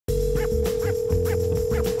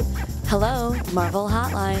Hello, Marvel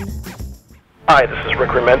Hotline. Hi, this is Rick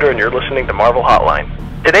Remender, and you're listening to Marvel Hotline.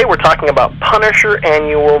 Today we're talking about Punisher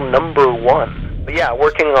Annual #1. Yeah,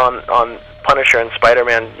 working on Punisher and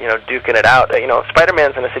Spider-Man, duking it out.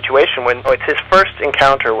 Spider-Man's in a situation when it's his first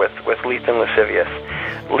encounter with Letha and Lascivious.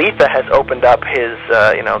 Letha has opened up his,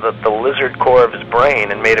 the lizard core of his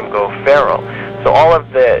brain and made him go feral. So all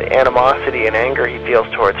of the animosity and anger he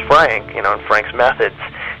feels towards Frank, and Frank's methods,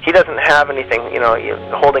 he doesn't have anything,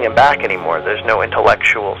 holding him back anymore. There's no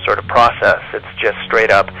intellectual sort of process. It's just straight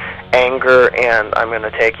up anger and I'm going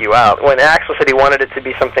to take you out. When Axel said he wanted it to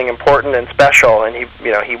be something important and special, and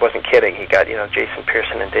he wasn't kidding. He got Jason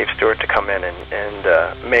Pearson and Dave Stewart to come in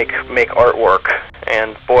and make artwork.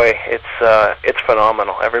 And boy, it's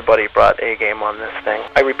phenomenal. Everybody brought A game on this thing.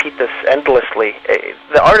 I repeat this endlessly.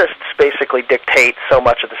 The artists basically dictate so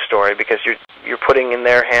much of the story because you're putting in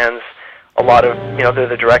their hands a lot of, they're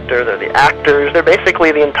the director, they're the actors, they're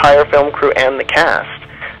basically the entire film crew and the cast.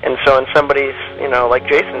 And so in somebody's, like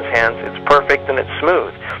Jason's hands, it's perfect and it's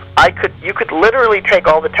smooth. You could literally take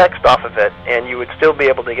all the text off of it and you would still be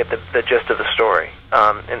able to get the gist of the story.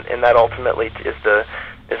 And that ultimately is the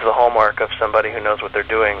hallmark of somebody who knows what they're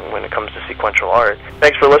doing when it comes to sequential art.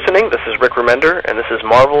 Thanks for listening. This is Rick Remender, and this is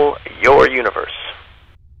Marvel, Your Universe.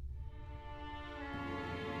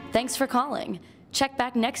 Thanks for calling. Check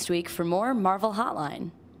back next week for more Marvel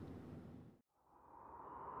Hotline.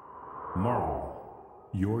 Marvel,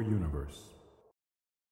 Your Universe.